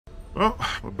Well,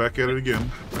 we're back at it again.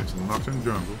 Nice Nocturne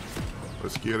jungle.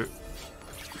 Let's get it.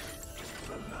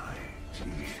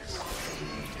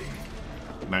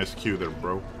 Nice cue there,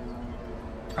 bro.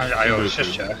 I always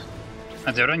just check.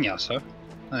 I do it on Yasuo.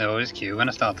 I always queue when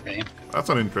I start the game. That's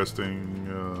an interesting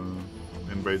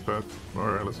invade path.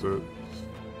 Alright, let's do it.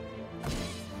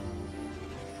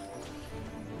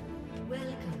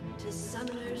 Welcome to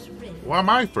Summoner's Rift. Why am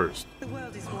I first? The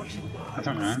world is watching. I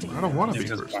don't know. I don't want to be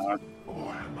Maybe first.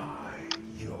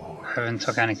 I haven't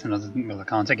took anything other than, well, I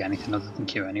can't take anything other than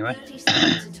Q anyway. 30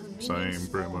 seconds until minions Same,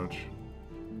 pretty spawn. much.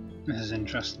 This is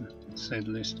interesting, to say the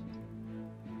least.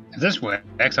 If this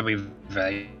works, I'll be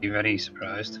very, very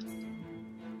surprised.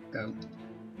 Go.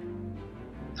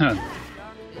 Huh.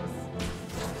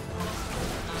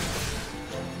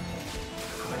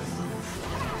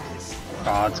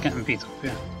 Bard's getting beat up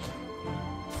here.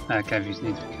 Kev, you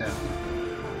need to be careful.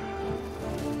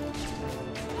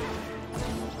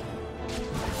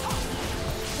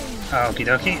 Okie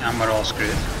dokie, and we're all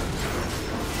screwed.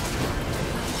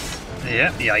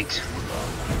 Yep, yikes.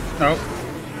 Oh.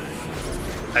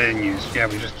 I didn't use. Yeah,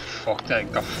 we just fucked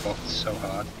it. Got fucked so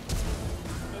hard.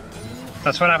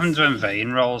 That's what happens when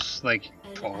Vayne rolls, like,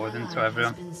 forward into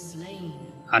everyone.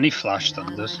 And he flashed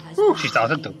thunders. She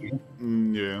started W.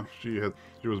 Yeah, she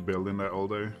was building that all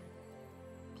day.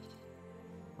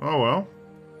 Oh well.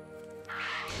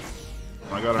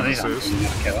 I got an assist.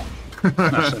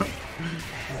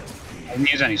 I didn't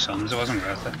use any suns, it wasn't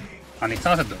worth it. And he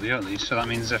started W at least, so that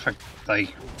means if I,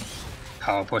 like,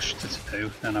 power push to 2,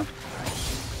 then I've...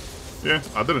 Yeah,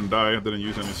 I didn't die, I didn't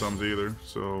use any sums either,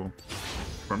 so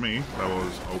for me, that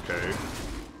was okay.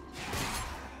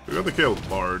 We got to kill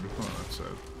Bard. Oh, that's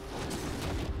sad.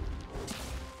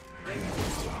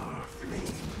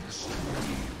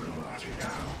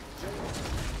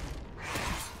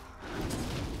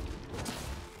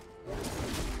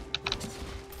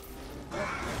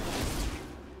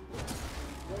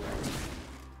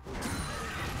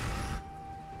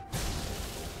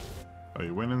 Are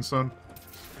you winning, son?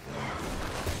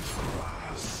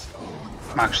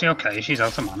 I'm actually okay, she's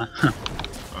out of mana.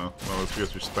 Oh, well, it's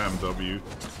because we spam W.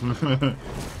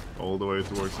 All the way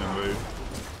towards the invade.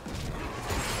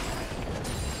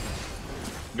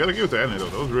 Gotta give it to Annie though,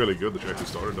 that was really good that you actually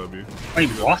started W. Wait,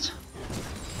 what?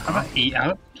 How about E?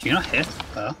 How, you not hit?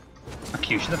 There. My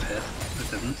Q should have hit, but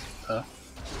it didn't. There.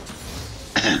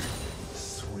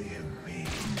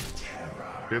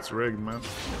 It's rigged, man.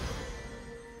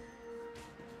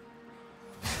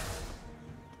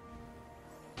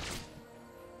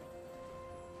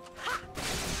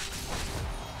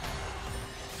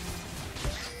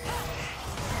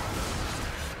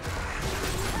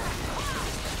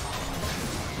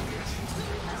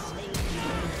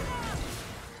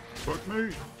 Fuck me.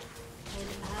 An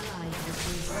ally has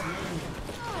been slain.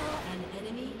 An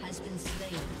enemy has been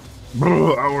slain.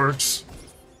 Bro, that works.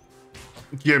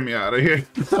 Get me out of here.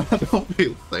 I don't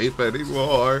feel safe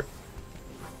anymore.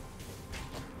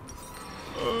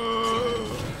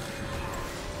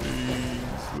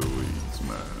 Jeez Louise,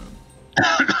 man.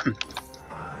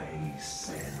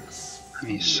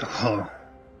 He's so low.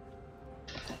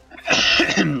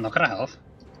 Look at her health.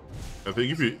 I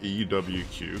think if you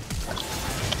EWQ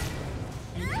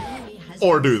An enemy has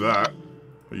or been do that,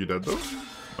 are you dead though?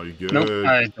 Are you good? Nope,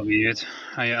 I W'd.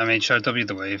 I made sure I W'd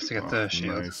the wave to get the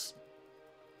shield. Nice.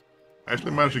 I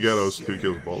actually managed to get those 2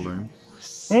 kills balding.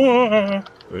 Oh. Yeah,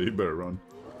 you better run.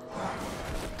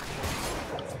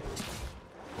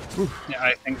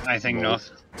 Yeah, I think Lol.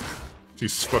 not.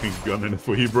 She's fucking gunning it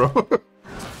for you, bro.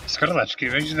 He's got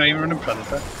electrocute, he's not even running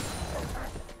Predator.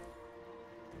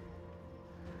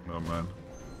 Oh man.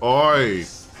 Oi!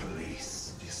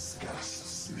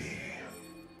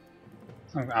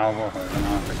 I'll walk over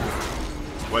now.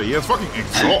 Wait, he has fucking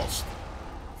exhaust.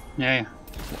 Yeah.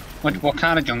 What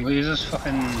kind of jungle uses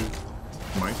fucking...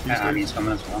 Might these Yeah, I need days?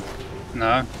 summon as well.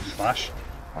 No, flash.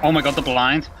 Oh my god, the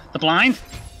blind! The blind!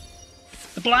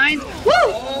 The blind! Woo!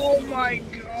 Oh my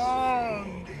god!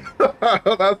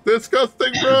 That's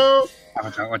disgusting, bro!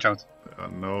 Watch out, watch out. I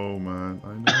know, man.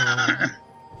 I know.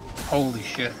 Holy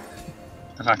shit.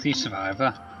 The fact that you survived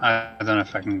that. I don't know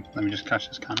if I can... Let me just catch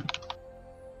this cannon.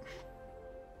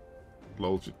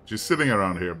 Lol, she's sitting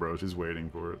around here, bro. She's waiting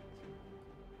for it.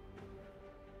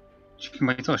 She can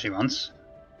wait till she wants.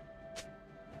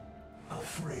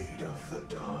 Afraid of the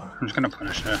dark. I'm just gonna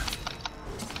punish her.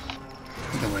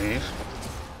 With the wave.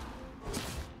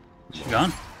 Is she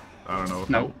gone? I don't know.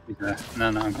 No. She's there.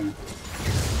 No, I'm coming.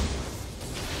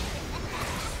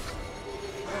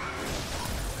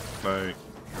 Like,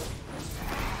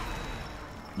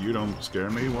 you don't scare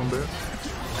me one bit.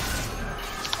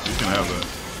 You can have that.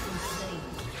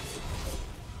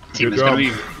 Team Good is gonna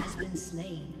job. be has been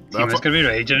slain. Team is gonna be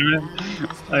raging. Ally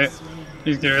has been Like, slain.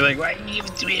 he's gonna be like, why are you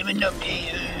even dreaming of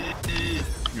me?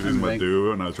 He's I'm my like,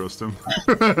 duo, and I trust him.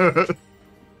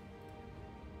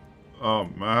 Oh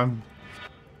man.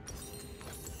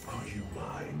 Are you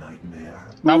my nightmare?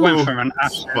 that went Ooh, from an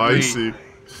absolutely spicy.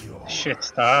 shit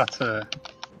start to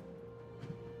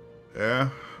Yeah,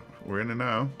 we're in it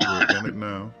now. We're in it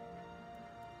now.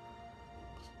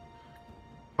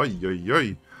 Ay, ay,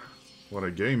 ay. What a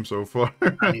game so far.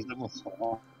 and he's level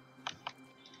 4.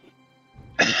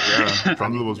 Yeah,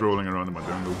 Trundle was rolling around in my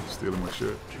jungle, stealing my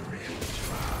shit.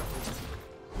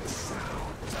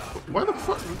 Why the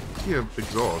fuck? Yeah,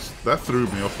 exhaust. That threw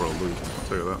me off for a loop, I'll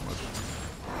tell you that much.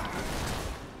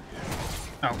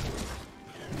 Oh.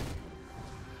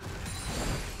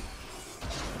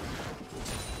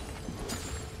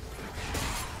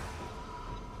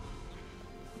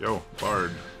 Yo,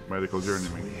 Bard, medical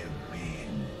journeyman.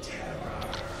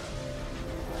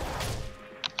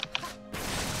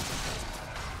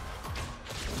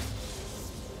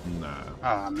 Nah. Oh,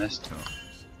 I missed.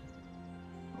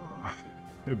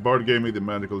 If Bard gave me the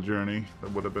medical journey,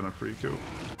 that would have been a free kill.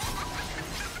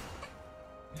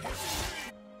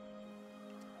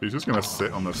 He's just gonna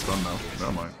sit on the stun now.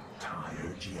 Never mind.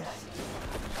 Tired yet?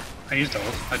 I used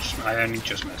ult. I only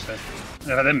just missed it. If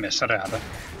I didn't miss it, I had it.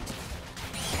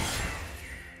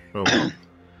 Oh well.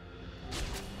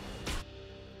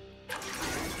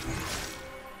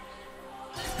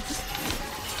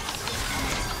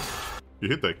 You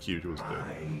hit that Q, she was dead.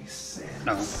 I sense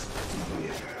No.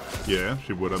 Yeah,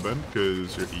 she would have been,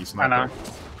 because your E's I not know.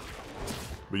 there.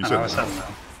 But you And said I said no. no.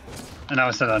 And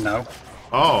I said I know.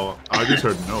 Oh, I just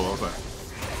heard no. I was like,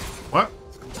 what?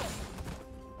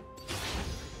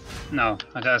 No.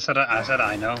 I said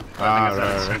I know. Ah, I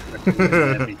right, think I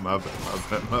said right. it My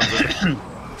bad, my bad.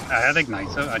 I had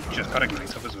Ignite up. I just got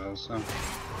Ignite up as well, so.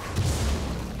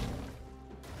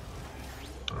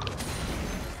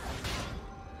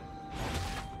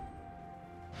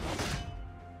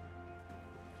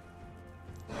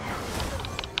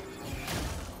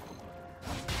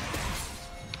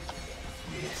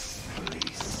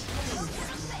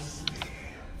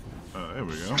 There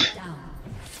we go. Down.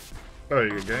 There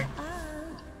you go, gang.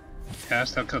 Yeah, I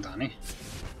still killed Danny.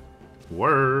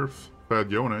 Worth.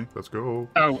 Bad Yone. Let's go.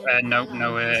 Oh,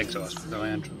 no exhaust. No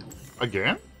entry.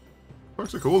 Again?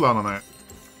 What's the cooldown on that?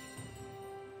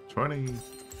 20.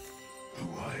 who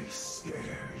I scare.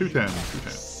 210.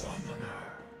 210. Summoner.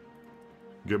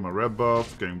 Get my red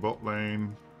buff, getting bot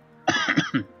lane.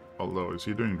 Although, is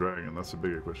he doing dragon? That's a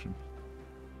bigger question.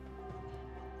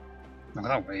 Look at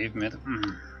that wave mid.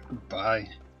 Goodbye.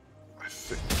 I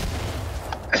think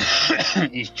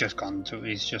He's just gone to.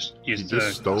 He's just he used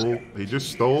just stole. He just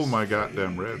stole my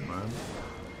goddamn red, man.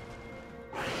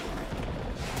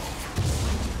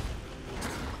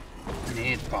 I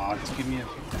need Bard to give me a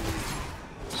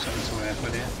something to work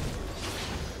with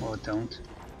here. Or don't.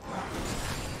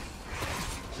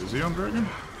 Is he on dragon?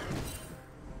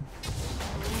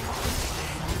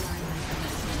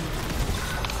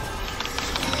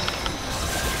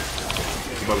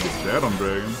 He's about to be dead on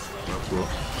dragon. That's what.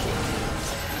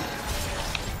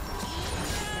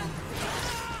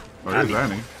 Oh, here's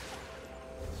Annie.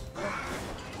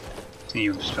 Can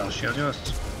you spell shield yours?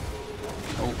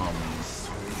 Oh,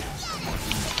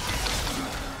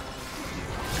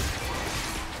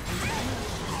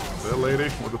 That lady,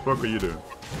 what the fuck are you doing?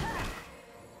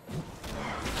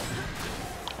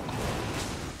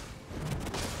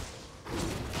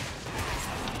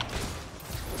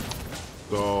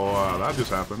 So, that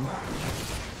just happened.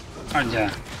 and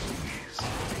yeah.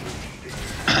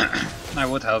 I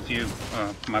would help you.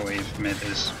 My wave mid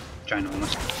is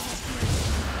ginormous.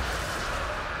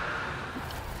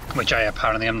 Which I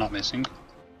apparently am not missing.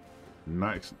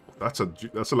 Nice. That's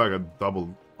like a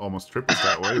double, almost triple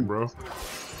stat wave, bro.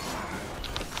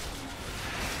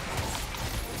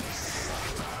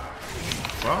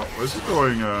 Well, this is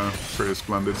going pretty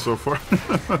splendid so far.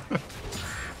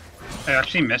 I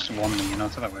actually missed 1 minion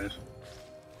out of that wave.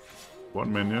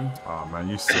 1 minion? Oh man,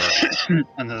 you suck.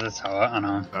 Under the tower, I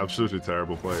know. Absolutely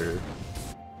terrible player. Do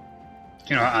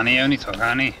you know what, Annie only took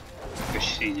Annie because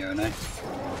she's seen Yone.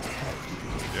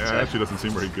 Yeah, she doesn't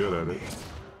seem very good at it.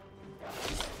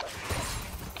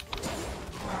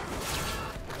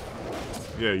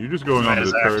 Yeah, you're just going onto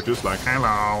the turret just like,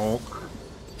 hello.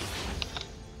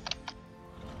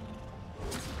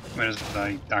 Whereas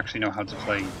I actually know how to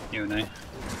play Yone.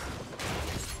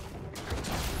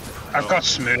 I've got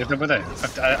smoother with it.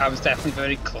 I was definitely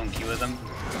very clunky with them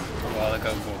a while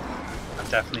ago, but I've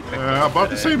definitely picked up About a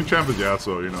the bit, same champ as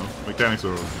Yasuo, you know. Mechanics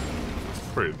are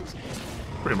pretty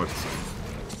much the same.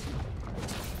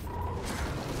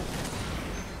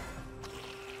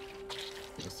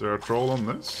 there a troll on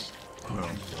this? No. My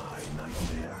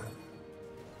nightmare.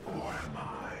 Or am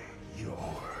I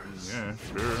yours? Yeah,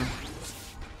 sure.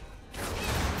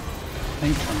 I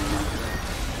think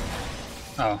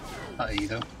oh, not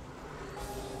either.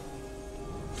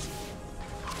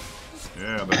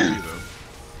 Yeah, that's either.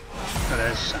 Oh,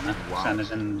 there's Senna. Wow.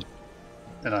 Senna's in.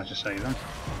 Did I just say them?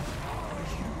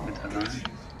 I don't know.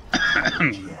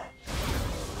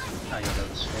 I got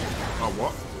those. Oh,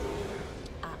 what?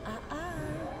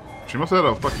 She must have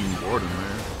had a fucking ward in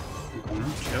there. Come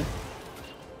on, chill.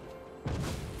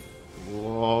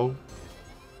 Whoa.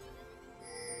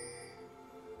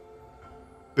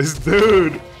 This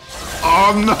dude!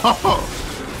 Oh no!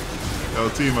 Yo,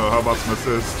 Timo, how about some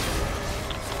assist?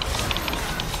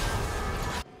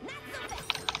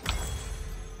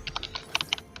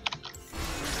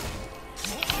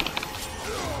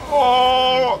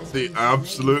 Oh! The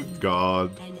absolute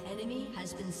god. An enemy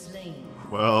has been slain.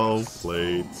 Well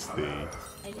played, Steve.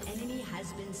 An enemy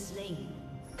has been slain.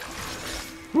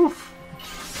 Woof.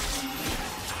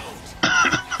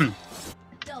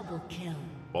 Double kill.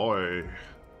 Boy.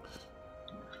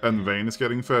 And Vayne is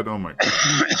getting fed. Oh my god.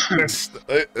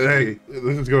 Hey,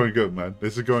 this is going good, man.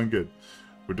 This is going good.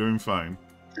 We're doing fine.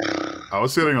 I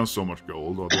was sitting on so much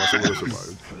gold, otherwise I would have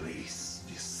survived. Place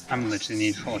this I'm literally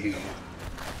need 4 heal.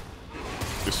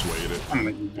 Just wait it. I'm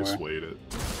waiting for Just it. wait it.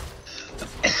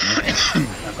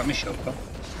 I've got my shield up.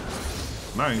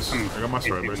 Nice. I got my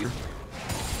Starbreaker.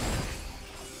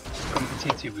 Come to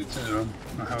T2 boots as well.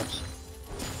 That helps.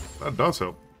 That does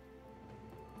help.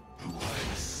 do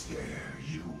I scare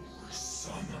you,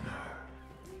 summoner?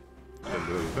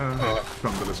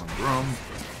 Come to this on drum.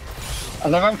 I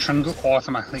love how Trundle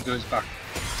automatically goes back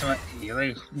to my ear,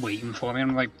 like, waiting for me.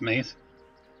 I'm like, mate.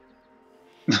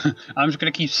 I'm just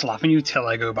gonna keep slapping you till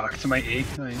I go back to my E.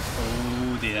 Like,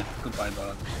 oh dear, goodbye,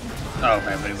 bud. Oh,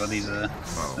 everybody's there.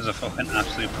 There's a fucking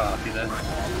absolute party there.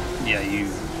 Yeah, you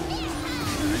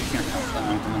can help that.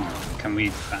 I'm coming. Can we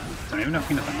defend? I don't even know if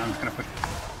we can defend. I'm just gonna push.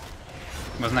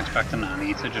 Wasn't expecting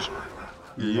Annie to just. roll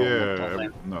up top Yeah.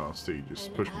 lane. No, Steve,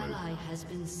 just push An mid. ally has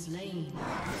been slain.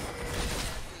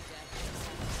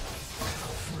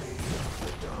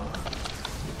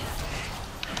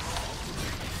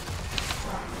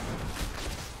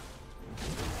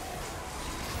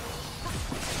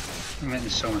 I'm getting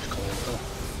so much cold though.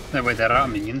 No, wait, there are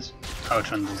minions. How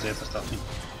Trundle's there to stop me.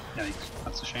 Yikes,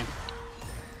 that's a shame.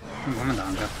 I'm coming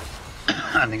down,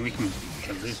 Jeff. I think we can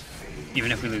kill these.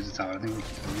 Even if we lose the tower, I think we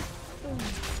can kill them.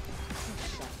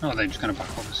 Oh, they're just gonna back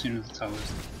off as soon as the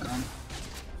tower's gone.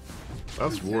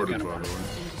 That's warded, by the way.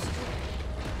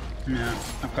 Yeah,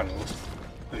 I've got ult.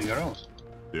 Have you got ult?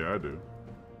 Yeah, I do.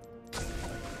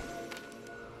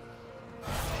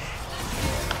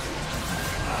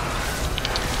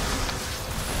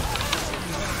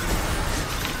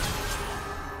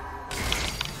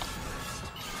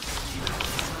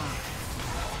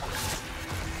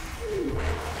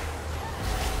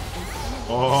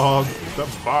 Oh, the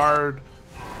bard.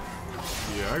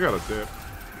 Yeah, I got a dip.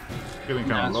 Getting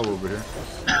kind of low over here.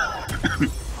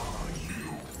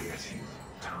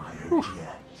 Whew.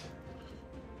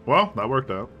 Well, that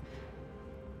worked out.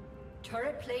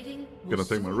 Turret plating. Gonna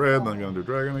take my red, then gonna do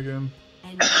dragon again.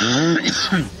 And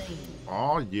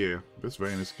Oh yeah, this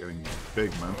Vayne is getting big,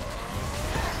 man.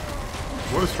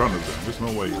 What is Trundle doing? There's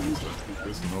no way he wins that.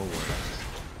 There's no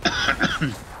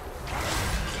way.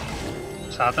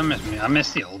 Sad I missed me. I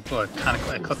missed the ult, but I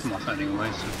cut them off anyway,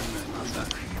 so it didn't really matter.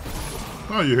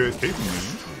 Oh, you hit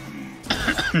Caitlyn,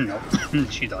 No,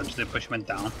 she dodged it, but she went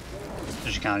down. So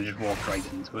she kind of just walked right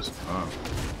into us. oh.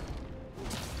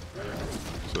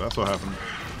 So that's what happened.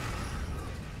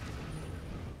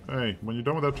 Hey, when you're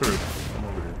done with that turret, come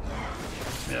over here.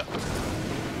 Yeah.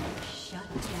 shut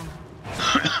down.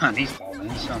 And he's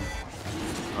falling, so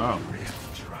Oh.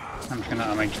 I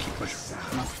might just keep pushing.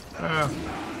 Yeah.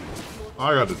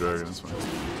 I got the dragon, it's fine.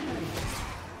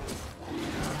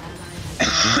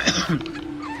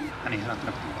 And he's not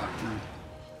gonna come back now.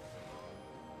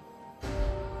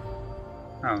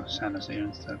 Oh, Santa's here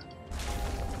instead.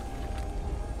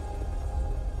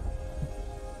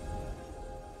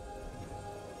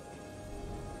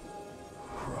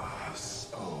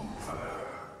 Cross over.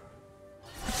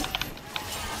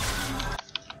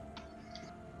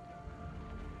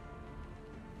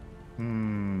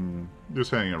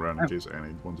 Just hanging around in case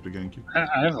Annie wanted to gank you.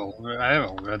 I have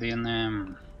already in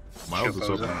Miles is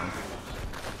up Shokoza. now.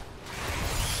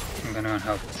 I'm gonna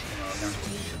help the team out again.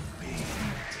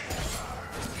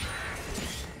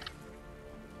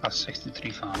 That's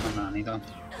 63 farm and Annie done.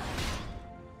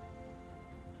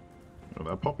 Oh,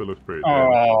 that puppy looks pretty dead.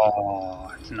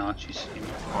 Oh, it's not, you see.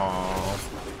 Oh,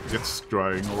 gets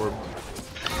drying orb.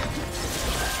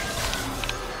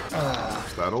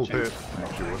 Is that old hit?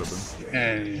 She would have been.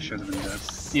 Yeah, you should have been dead.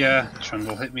 Yeah,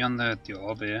 Trundle hit me on the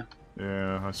orb here.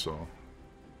 Yeah, I saw.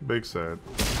 Big sad.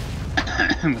 Would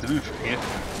have been free.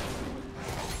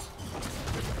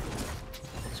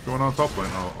 What's going on top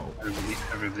lane? Oh.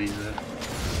 Everybody's there.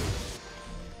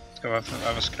 Let's go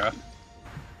have a scrap.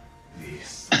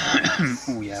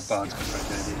 Oh yeah, Bard's got right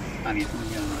there, dude. I need to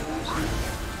get on the horse.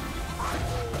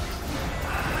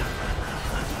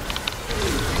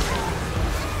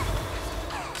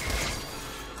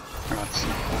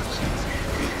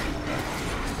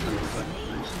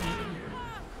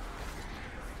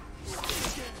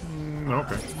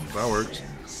 Okay, that works.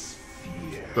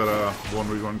 That one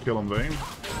we're going to kill on Vayne?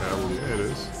 Hell yeah, it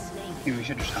is. Maybe we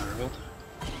should just Herald.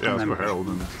 Yeah, let's go Herald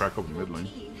and track up the mid lane.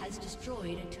 He has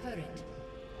destroyed a turret.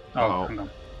 Oh, hang on.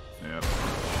 Yeah. An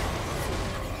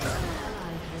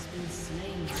ally has been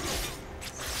slain.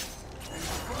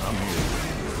 I'm here.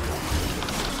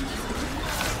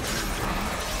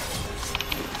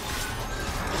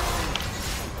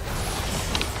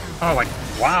 Oh, like,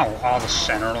 wow. Oh, the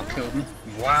Sentinel killed me.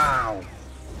 Wow.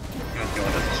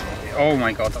 Oh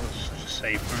my god, that was such a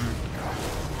save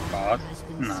from Bard.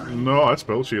 No. No, I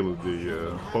spell shielded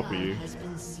the puppy.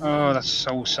 Oh, that's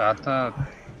so sad that.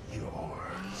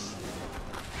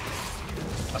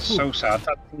 That's so sad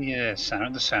that the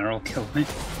Sentinel killed me.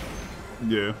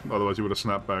 Yeah, otherwise you would have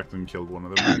snapped back and killed one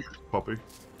of them. Puppy,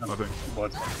 I think.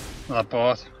 But that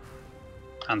bought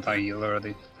anti-heal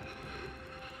already.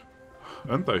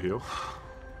 Anti-heal.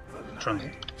 Trundle.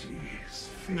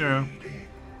 Yeah.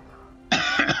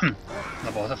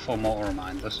 I bought a full mortal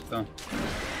reminder, so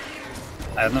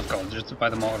I had enough gold just to buy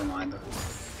the mortal reminder.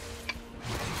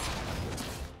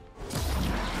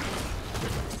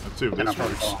 Let's see if Then I'll this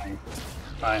probably works.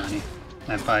 buy Annie.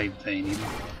 Then buy Vayne even.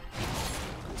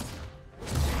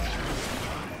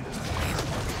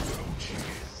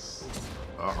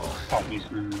 Uh-oh. Poppy's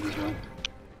in it as well.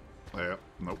 Yeah,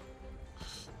 nope.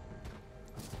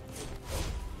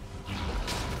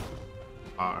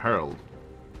 Harold.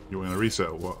 You want to reset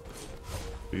or what?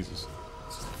 Jesus.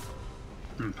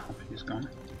 Poppy's gone.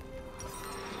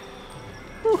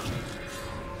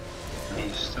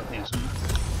 He's still here somewhere.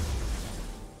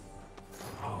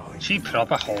 She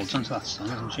proper holds onto that stun,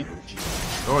 doesn't she?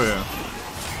 Oh yeah.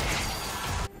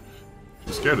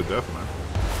 She's scared to death, man.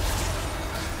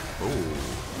 Oh,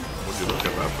 would you look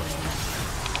at that?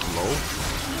 Low.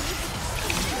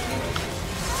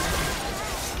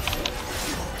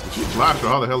 Did she flash or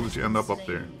how the hell did she end up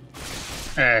there?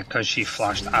 Because she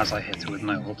flashed as I hit her with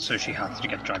my ult, so she had to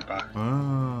get dragged back.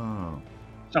 Oh.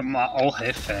 So my ult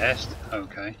hit first.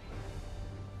 Okay.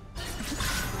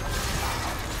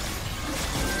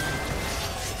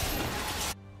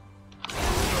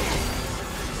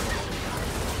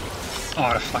 Oh,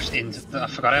 I flashed into I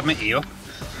forgot I had my E up.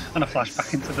 And I flashed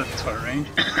back into the turret range.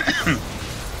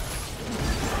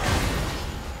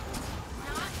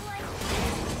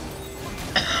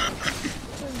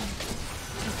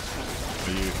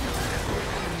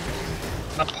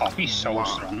 That Poppy's so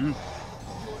strong.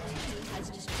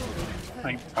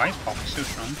 Like, why is Poppy so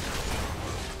strong?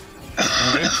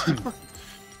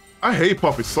 I hate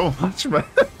Poppy so much, man.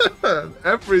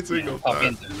 Every single Poppy time.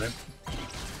 and Zulu.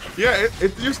 Yeah,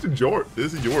 it used to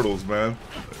this is Yordles, man.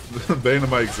 The bane of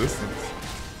my existence.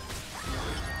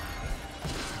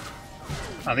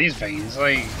 Are these veins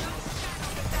like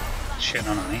shit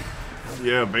on Annie?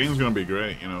 Yeah, Bane's gonna be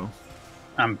great, you know.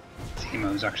 And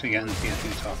Teemo's actually getting the tier 2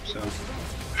 top, so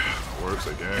Works,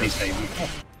 I can he guess. save me? Oh.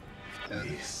 Dead.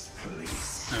 This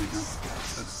place There we go.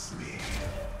 is me.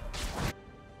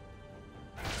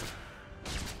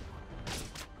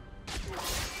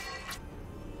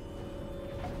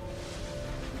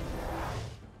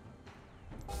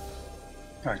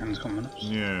 Dragon's coming up.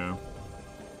 Yeah.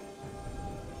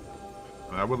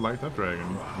 I would like that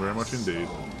dragon, very much indeed.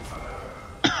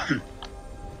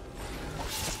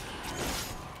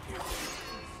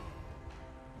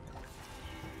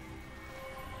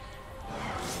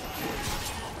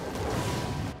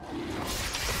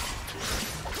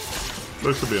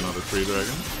 Looks to be another 3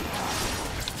 dragon.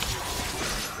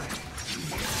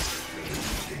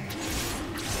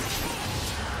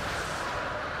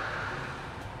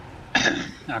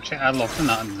 Actually, I love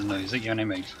the noise that Yone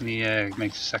makes when he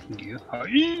makes a second Q. Oh,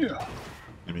 yeah!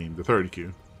 I mean, the 3rd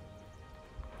Q.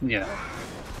 Yeah.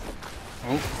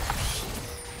 Oh.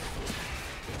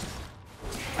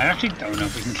 I actually don't know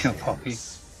if we can kill Poppy.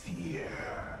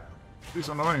 He's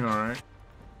annoying, alright.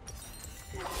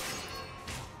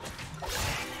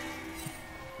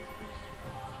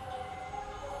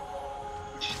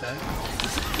 there.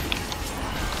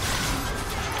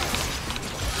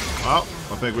 Well,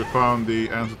 I think we found the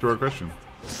answer to our question.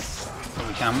 But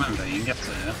we can remember, you can get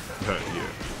to it. Yeah.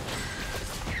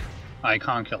 I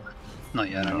can't kill it. Not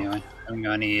yet, No. anyway. I haven't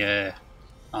got any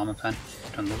armor pen.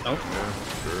 Oh. Yeah,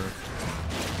 sure.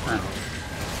 Ah.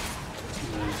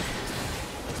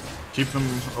 Keep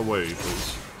them away,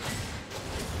 please.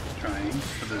 Trying,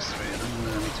 but there's 3 of them, and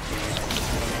then I need to kill these.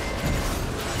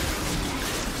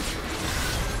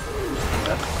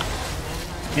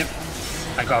 Yep.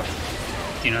 I got,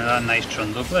 you know, that nice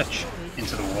trundle glitch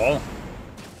into the wall.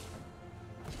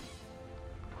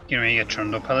 You know, when you get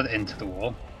trundle pellet into the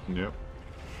wall. Yep.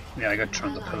 Yeah, I got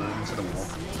trundle pellet into the wall,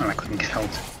 and I couldn't get out.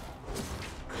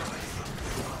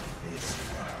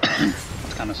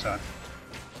 It's kind of sad.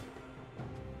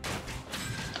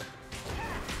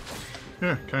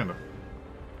 Yeah, kind of.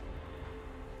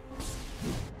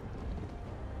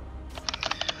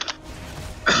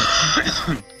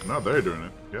 Now they're doing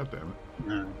it. God damn it.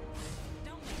 No.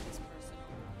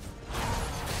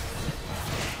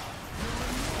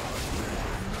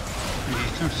 You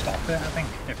can stop it, I think,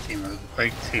 if team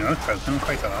throws them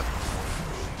quite hard.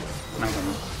 I'm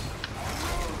gonna.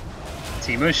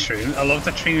 Teemo Shroom. I love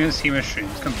the Teemo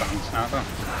Shrooms can bounce now though.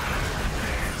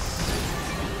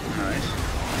 Nice.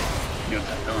 You're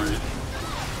dead, don't you?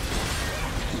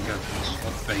 You got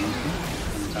swap veins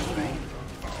and that vein.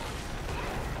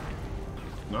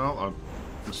 No,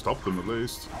 I stopped them at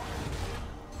least.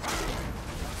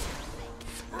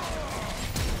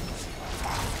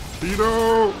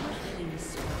 Tito!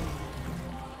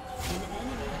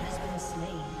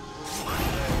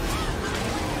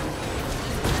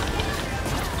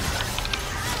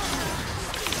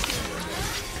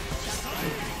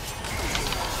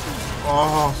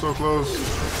 Oh, so close.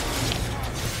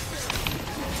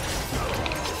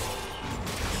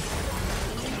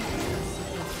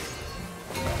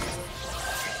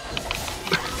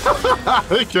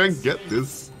 I can't get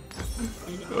this.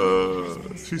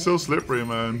 She's so slippery,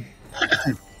 man.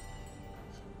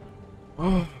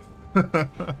 Oh.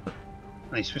 At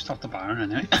least we stopped the Baron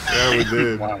anyway. Yeah, we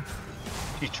did. Wow.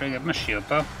 You try to give him a shield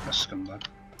bow? That's scumbag.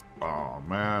 Oh,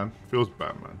 man. Feels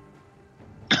bad, man.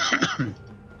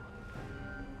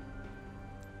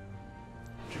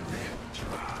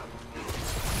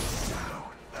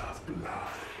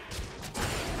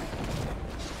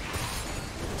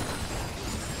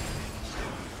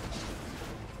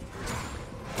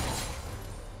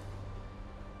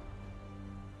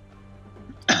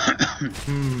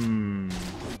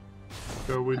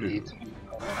 Go we do.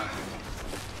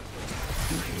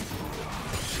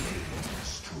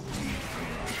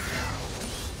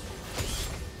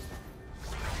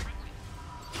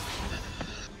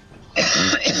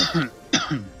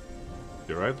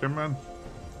 You right there, man?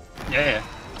 Yeah.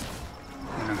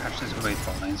 I'm gonna have to just wait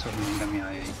for line so I can get me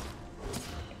IA.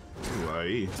 Ooh,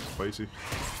 aye, spicy.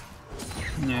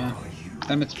 Yeah.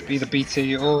 Damn it to be the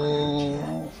BT.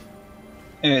 Oh.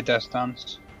 Yeah, Death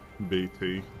Dance.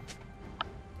 BT.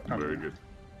 Very good.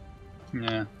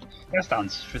 Yeah. Death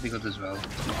Dance is pretty good as well.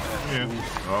 Yeah.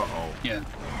 Uh-oh. Yeah.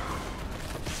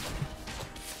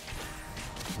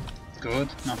 Good?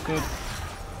 Not good?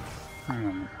 Hang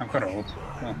on, I've got ult.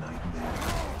 Well,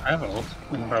 I have ult.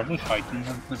 We can probably fight them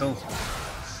with ult.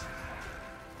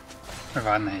 If I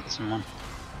hadn't hit someone.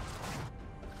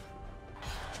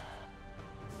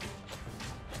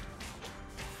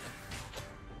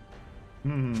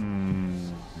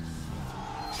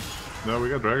 No, we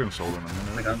got Dragon Soul in a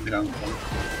minute. We don't kill.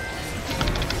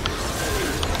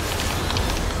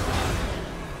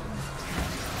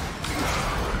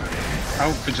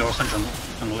 Oh, exhausting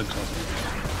jungle exhausting.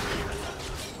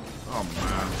 Oh,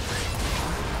 man.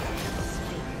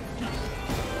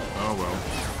 Oh, well.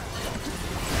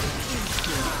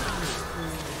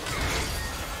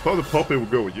 Thought the puppy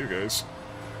would go with you guys.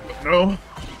 But no.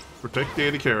 Protect the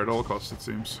 80k at all costs, it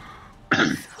seems.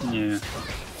 Yeah.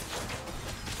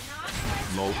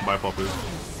 Lol, bye puppy.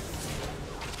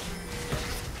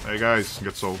 Hey guys,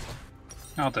 get sold.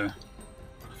 I'll do.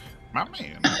 My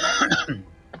man.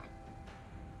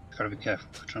 Gotta be careful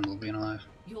for Trundle being alive.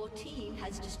 Your team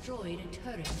has destroyed a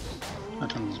turret. My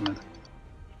Trundle's mid.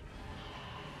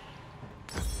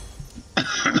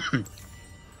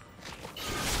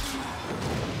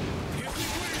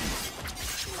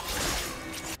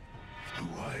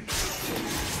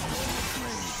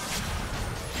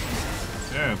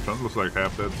 Yeah, Trump looks like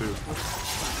half dead too.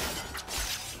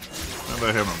 And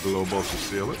I have a global to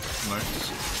steal it. Nice.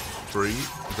 3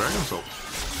 Dragon Soul.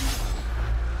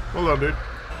 Well done, dude.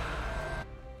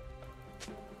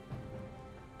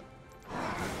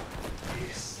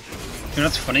 You know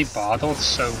what's funny? Bard ult's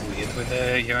so weird with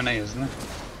Yone, isn't it?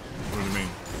 What do you mean?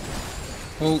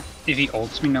 Well, if he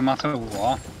ults me no matter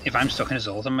what, if I'm stuck in his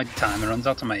ult and my timer runs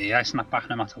out on my E, I snap back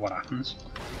no matter what happens.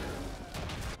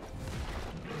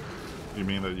 You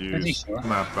mean that you Pretty sure.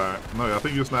 snap back? No, I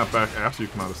think you snap back after you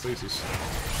come out of stasis.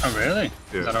 Oh really?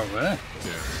 Yeah. Is that how it works?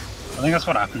 Yeah. I think that's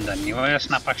what happened anyway. I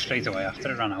snapped back straight away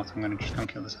after it ran out. I'm gonna just go and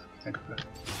kill this. Think of it.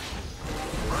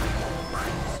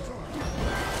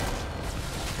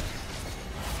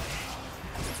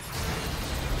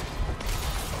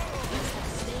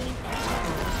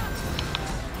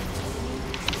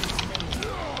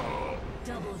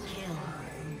 Double kill.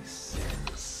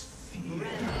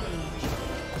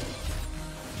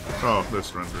 Oh, they're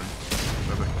surrendering.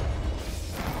 I think.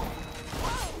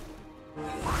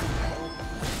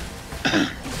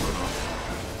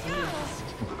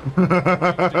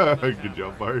 Good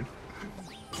job, Bard.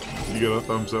 You get a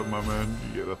thumbs up, my man.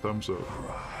 You get a thumbs up.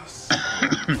 Has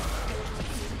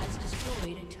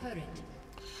destroyed a turret.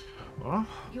 Well,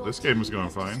 Your this game is team going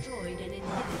has fine. destroyed an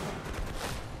inhibitor.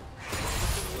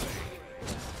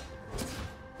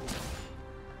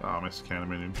 Oh, I missed a cannon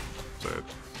minion. Sad.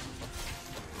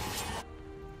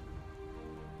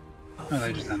 Oh,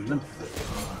 they just ended.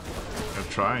 I'm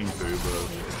trying to, but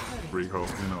recall,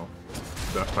 you know,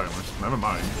 death timers. Never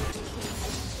mind.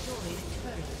 Destroyed a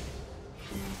turret.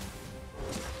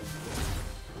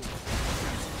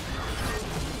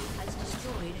 Has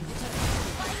destroyed a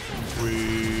turret. We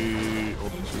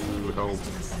up to help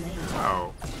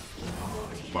out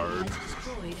Bard.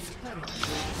 Destroyed a turret.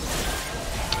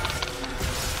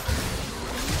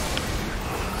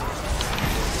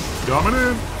 Coming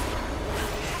in!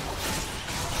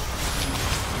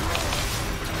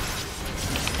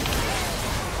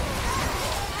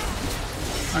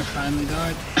 I finally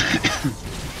died.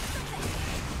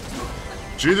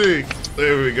 GG!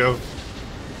 There we go.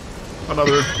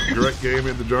 Another direct game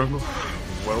in the jungle.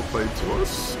 Well played to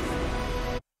us.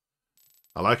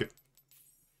 I like it.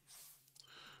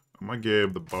 I might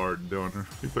give the Bard donor.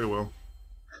 He played well.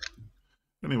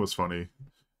 And he was funny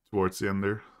towards the end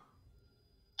there.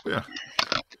 But yeah.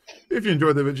 If you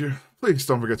enjoyed the video, please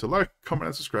don't forget to like, comment,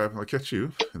 and subscribe, and I'll catch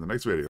you in the next video.